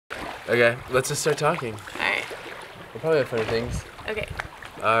Okay, let's just start talking. Alright. We'll probably have funny things. Okay.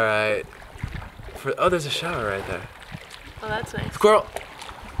 Alright. Oh, there's a shower right there. Oh, that's nice. Squirrel!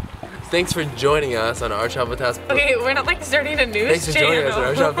 Thanks for joining us on Our Travel Passport. Okay, we're not like starting a news channel. Thanks for joining us on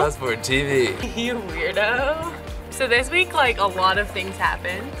Our Travel Passport TV. You weirdo. So this week, like, a lot of things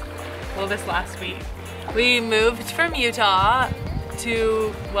happened. Well, this last week. We moved from Utah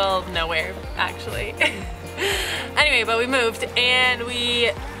to, well, nowhere, actually. Anyway, but we moved and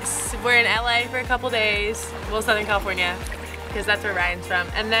we're in LA for a couple days. Well, Southern California, because that's where Ryan's from.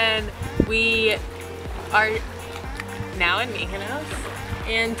 And then we are now in Mykonos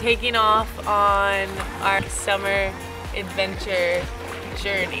and taking off on our summer adventure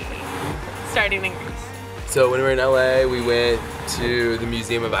journey, starting in Greece. So when we were in LA, we went to the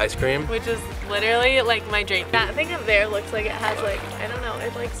Museum of Ice Cream. Which is literally like my dream. That thing up there looks like it has like, I don't know,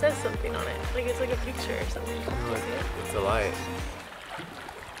 it like says something on it. Like it's like a picture or something. Look, it's a light.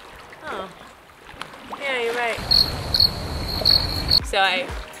 Oh. Yeah, you're right. So I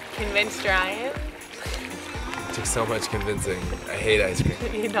convinced Ryan. It took so much convincing. I hate ice cream.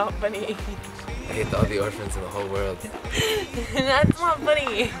 You're not funny. I hate all the orphans in the whole world. That's not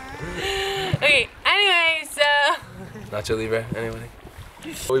funny. Okay, anyway, so. Nacho Libre, anybody?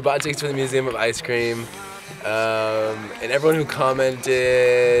 We bought tickets for the Museum of Ice Cream. And everyone who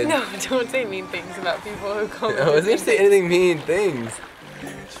commented. No, don't say mean things about people who comment. I wasn't gonna say anything mean things.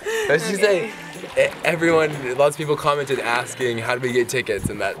 I was just saying, lots of people commented asking how do we get tickets,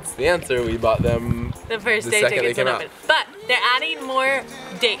 and that's the answer. We bought them the first the day second tickets they came went out. open. But they're adding more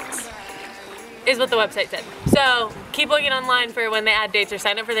dates, is what the website said. So keep looking online for when they add dates or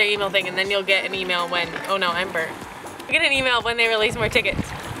sign up for their email thing, and then you'll get an email when, oh no, I'm burnt. You get an email when they release more tickets.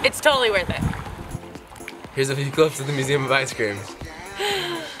 It's totally worth it. Here's a few clips of the Museum of Ice Cream.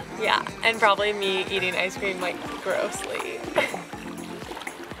 Yeah, and probably me eating ice cream like grossly.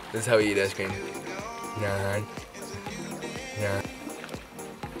 This is how we eat ice cream. Yeah.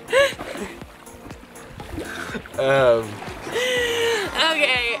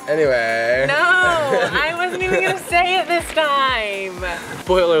 Okay. Anyway. No, I wasn't even gonna say it this time.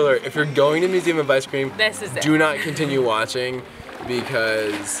 Spoiler alert, if you're going to Museum of Ice Cream, this is it. Do not continue watching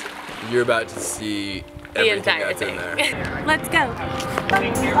because you're about to see everything that's in there. Let's go. Are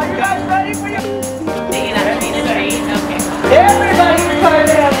you guys ready for your... Okay. Everybody turn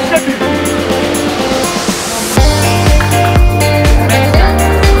down.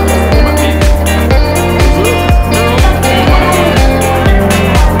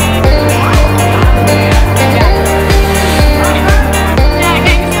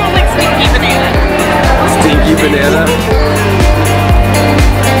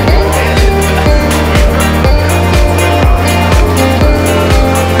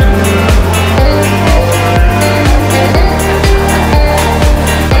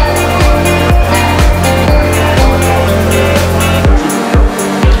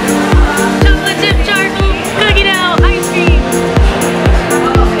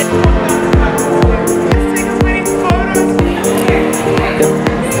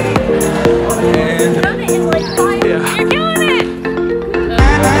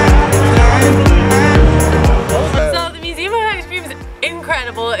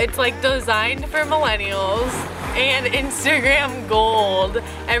 It's like designed for millennials and Instagram gold.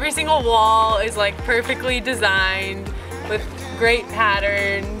 Every single wall is like perfectly designed with great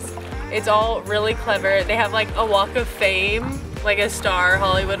patterns. It's all really clever. They have like a walk of fame, like a star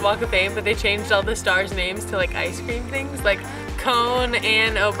Hollywood walk of fame, but they changed all the stars' names to like ice cream things, like Cone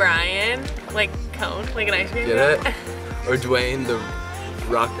and O'Brien. Like Cone, like an ice cream. Get it? Or Dwayne the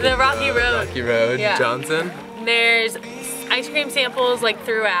Rocky Road. Yeah. Johnson. There's ice cream samples like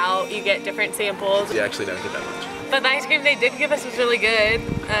throughout. You get different samples. You actually don't get that much. But the ice cream they did give us was really good.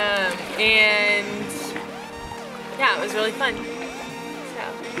 And yeah, it was really fun. So.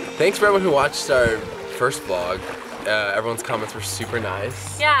 Thanks for everyone who watched our first vlog. Everyone's comments were super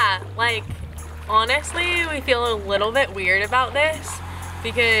nice. Yeah, like honestly, we feel a little bit weird about this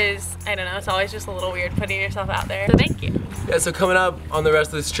because, I don't know, it's always just a little weird putting yourself out there. So thank you. Yeah, so coming up on the rest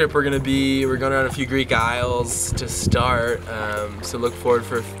of this trip, we're going around a few Greek isles to start. So look forward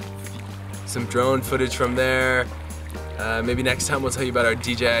for some drone footage from there. Maybe next time we'll tell you about our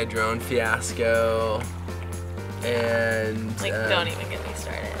DJI drone fiasco. And like, don't even get me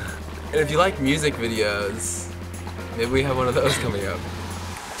started. And if you like music videos, maybe we have one of those coming up.